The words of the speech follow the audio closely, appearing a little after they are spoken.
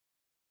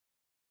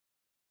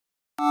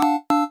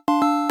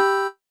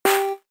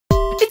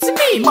It's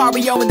me,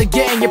 Mario and the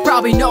gang, you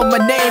probably know my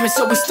name. And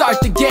so we start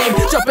the game,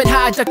 jumping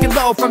high, ducking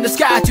low, from the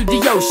sky to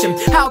the ocean.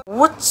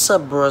 What's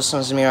up, bros?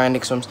 It's me, Ryan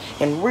Dixons,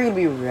 and we're gonna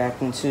be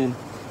reacting to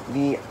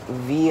the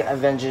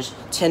Avengers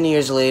 10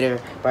 years later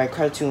by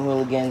Cartoon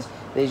Hooligans.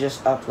 They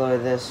just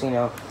uploaded this, you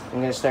know. I'm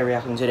gonna start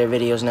reacting to their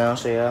videos now,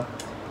 so yeah.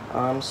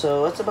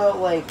 So it's about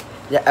like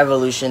the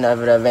evolution of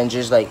the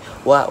Avengers, like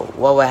what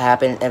would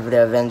happen if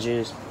the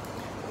Avengers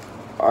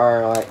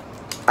are like,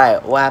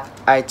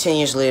 alright, 10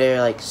 years later,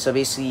 like, so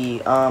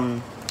basically,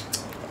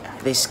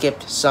 they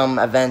skipped some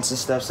events and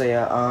stuff, so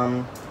yeah,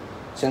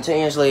 so 10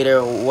 years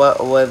later,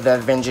 what would the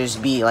Avengers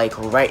be like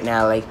right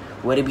now? Like,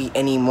 would it be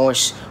any more,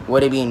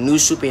 would it be new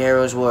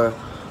superheroes, where,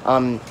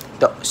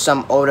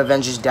 some old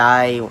Avengers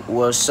die,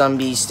 will some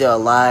be still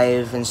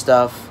alive and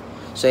stuff?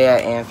 So yeah,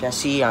 and if y'all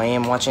see, I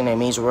am watching the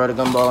Amazing World of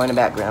Gumball in the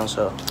background,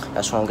 so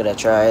that's what I'm gonna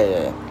try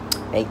to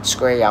make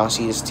square y'all don't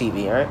see this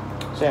TV, alright?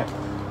 So yeah.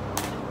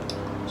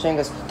 So yeah,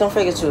 guys, don't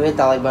forget to hit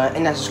that like button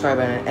and that subscribe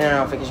button and the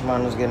notification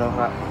button is getting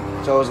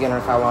notified. So always get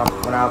notified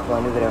when I upload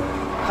a new video.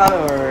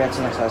 Comment when we're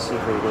reacting next, I'll see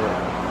if we do it.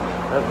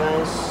 Alright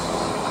guys.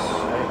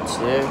 Alright,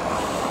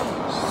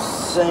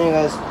 so yeah,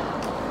 guys,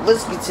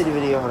 let's get to the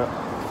video. Hold up.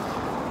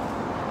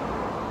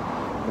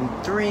 In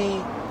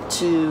 3,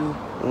 2,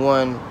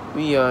 1,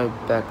 we are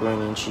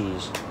macaroni and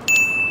cheese.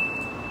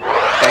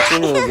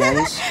 Cartoon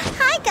Hooligans.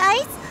 Hi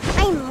guys,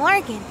 I'm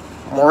Morgan.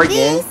 Morgan.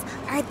 These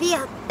are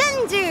the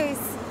Avengers.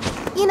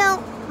 You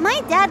know,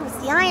 my dad was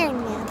the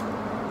Iron Man,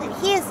 but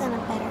he is in a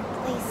better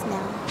place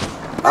now.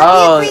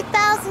 Love you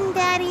 3000,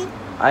 Daddy.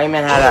 Iron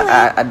Man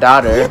had a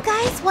daughter. You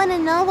guys want to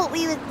know what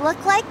we would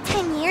look like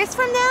 10 years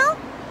from now?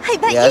 I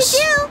bet you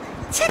do.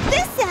 Check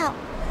this out.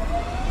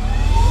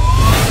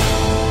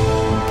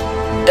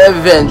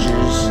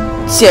 Avengers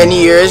 10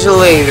 years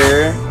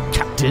later.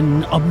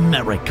 Captain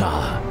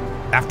America.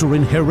 After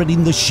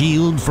inheriting the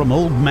shield from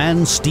old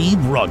man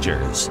Steve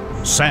Rogers,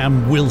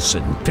 Sam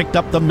Wilson picked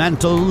up the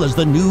mantle as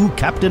the new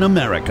Captain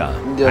America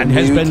and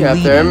has been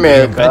leading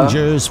the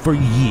Avengers for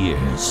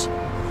years.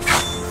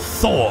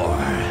 Thor.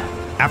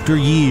 After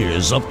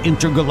years of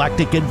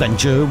intergalactic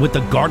adventure with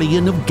the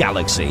Guardian of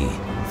Galaxy,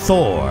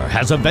 Thor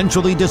has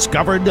eventually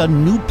discovered a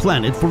new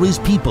planet for his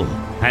people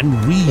and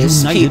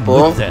reunited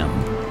with them.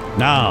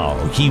 Now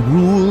he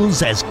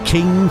rules as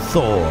King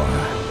Thor.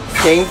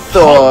 King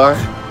Thor.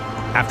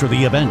 After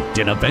the event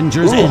in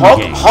Avengers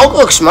Endgame, Hulk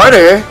looks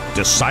smarter.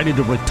 Decided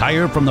to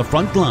retire from the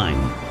front line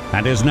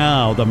and is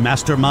now the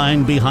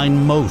mastermind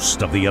behind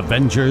most of the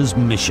Avengers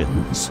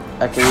missions.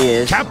 Okay, he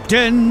is.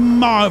 Captain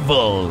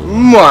Marvel.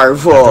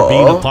 After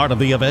being a part of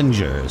the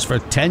Avengers for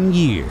 10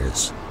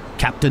 years,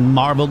 Captain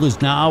Marvel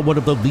is now one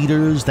of the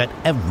leaders that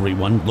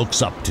everyone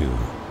looks up to.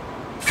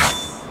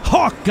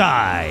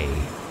 Hawkeye.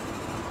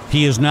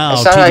 He is now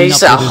teaming up with his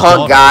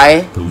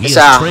daughter, who he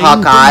has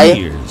trained for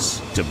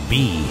years to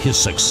be his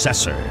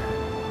successor.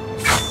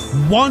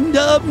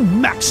 Wanda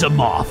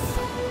Maximoff.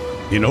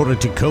 In order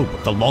to cope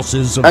with the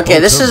losses of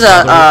this is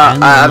a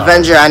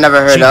Avenger I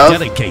never heard of. She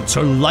dedicates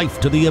her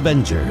life to the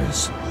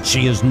Avengers.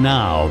 She is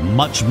now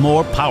much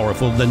more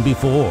powerful than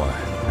before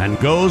and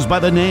goes by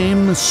the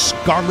name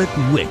Scarlet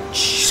Witch.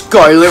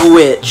 Scarlet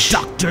Witch.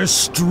 Doctor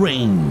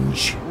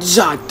Strange.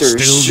 Doctor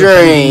Still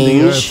defending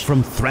the Earth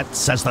from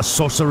threats as the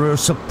Sorcerer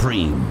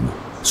Supreme.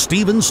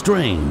 Stephen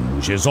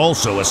Strange is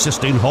also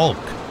assisting Hulk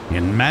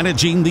in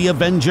managing the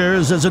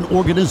Avengers as an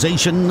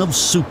organization of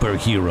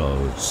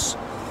superheroes.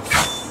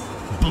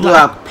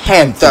 Black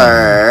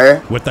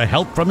Panther. With the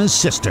help from his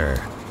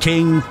sister,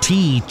 King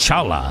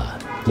T'Challa,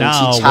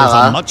 now wears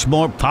a much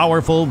more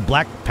powerful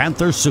Black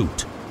Panther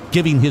suit,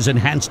 giving his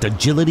enhanced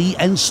agility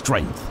and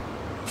strength.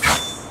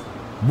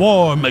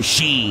 War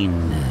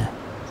Machine.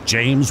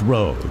 James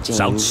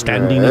Rhodes'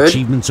 outstanding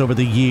achievements over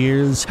the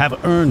years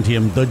have earned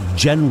him the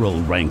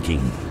general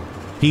ranking.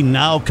 He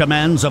now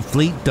commands a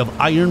fleet of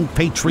Iron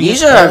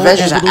Patriots These are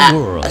Avengers all over the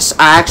world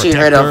I actually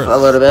heard of a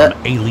little bit.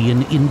 From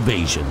alien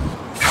invasion.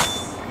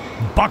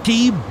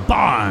 Bucky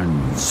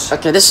Barnes.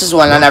 Okay, this is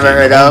one I never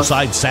heard of.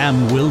 Alongside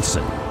Sam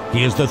Wilson,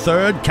 he is the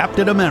third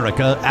Captain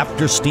America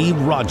after Steve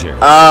Rogers,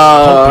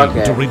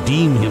 hoping to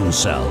redeem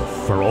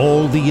himself for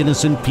all the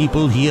innocent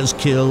people he has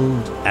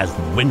killed as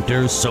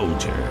Winter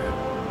Soldier.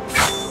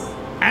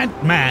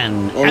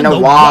 Ant-Man and the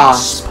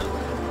Wasp.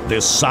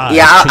 This side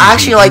I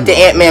actually like the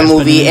Ant-Man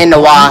movie and the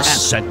Wasp.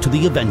 Asset to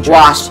the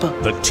Avengers.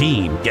 The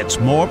team gets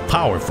more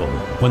powerful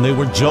when they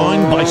were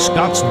joined by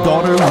Scott's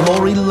daughter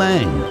Lori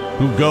Lang,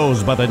 who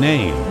goes by the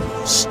name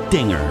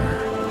Stinger.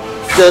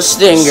 The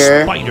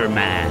Stinger.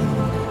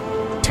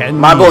 Spider-Man.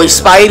 My boy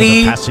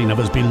Spidey. After the passing of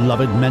his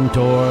beloved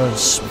mentor,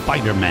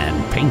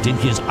 Spider-Man painted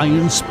his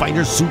Iron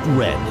Spider suit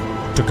red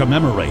to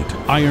commemorate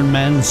Iron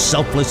Man's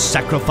selfless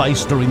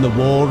sacrifice during the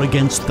war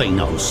against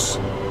Thanos.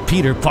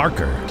 Peter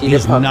Parker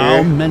is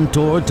now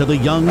mentor to the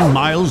young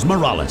Miles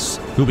Morales,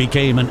 who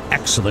became an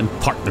excellent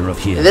partner of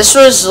his. This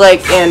was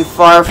like in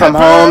Far From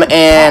Home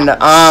and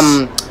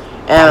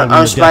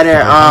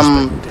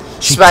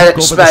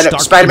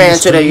Spider-Man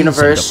Into the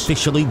Universe.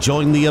 Officially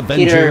joined the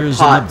Avengers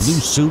in the blue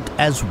suit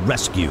as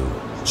Rescue.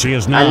 She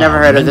is now I never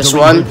heard of this mentoring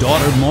one. her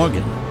daughter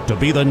Morgan to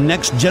be the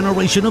next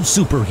generation of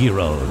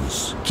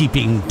superheroes,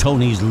 keeping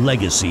Tony's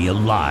legacy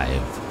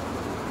alive.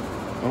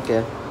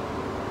 Okay.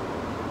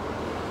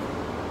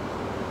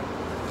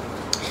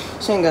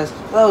 So guys,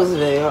 that was the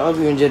video. I hope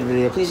you enjoyed the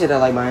video. Please hit that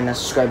like button, that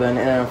subscribe button,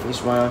 and don't forget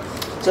to smile.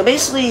 So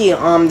basically,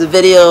 the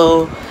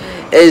video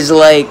is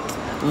like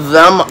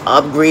them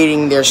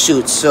upgrading their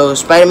suits. So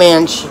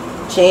Spider-Man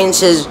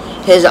changed his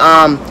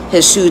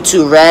suit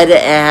to red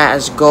and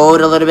has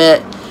gold a little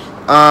bit.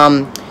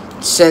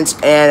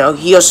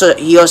 He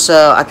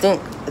also I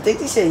think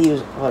they said he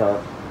was, hold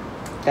up.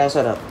 Guys,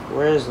 hold up.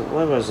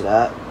 Where was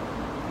that?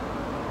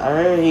 I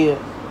heard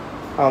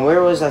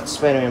where was that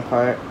Spider-Man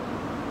part?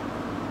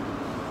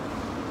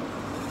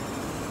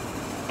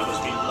 His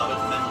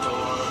beloved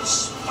mentor,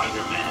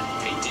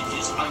 Spider-Man, painted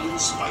his Iron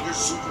Spider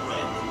suit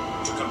red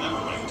to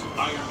commemorate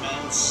Iron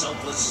Man's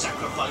selfless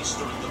sacrifice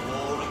during the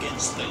war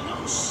against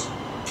Thanos.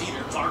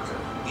 Peter Parker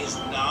is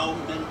now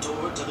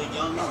mentor to the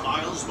young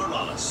Miles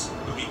Morales,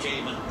 who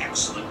became an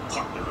excellent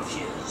partner of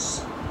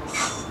his.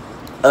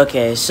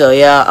 Okay, so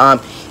yeah,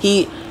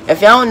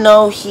 if y'all don't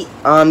know,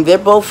 they're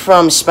both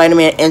from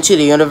Spider-Man Into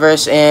the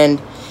Universe,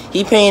 and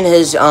he painted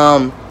his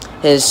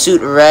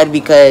suit red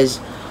because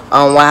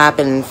what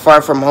happened in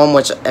Far From Home,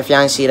 which if y'all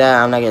didn't see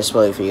that, I'm not gonna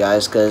spoil it for you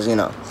guys, because you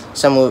know,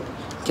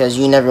 because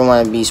you never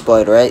want to be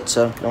spoiled, right?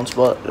 So don't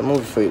spoil the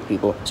movie for you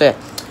people. So yeah.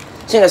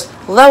 So guys,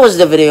 well, that was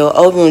the video. I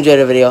hope you enjoyed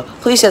the video.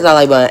 Please hit that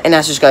like button and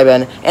that subscribe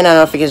button. And I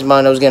don't forget to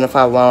button that was getting a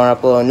 5 when I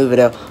upload a new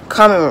video.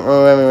 Comment,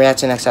 remember, react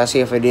to the next time. I'll see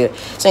you for a video.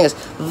 So guys,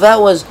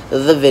 that was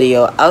the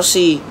video. I'll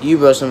see you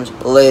brosums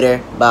later.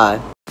 Bye.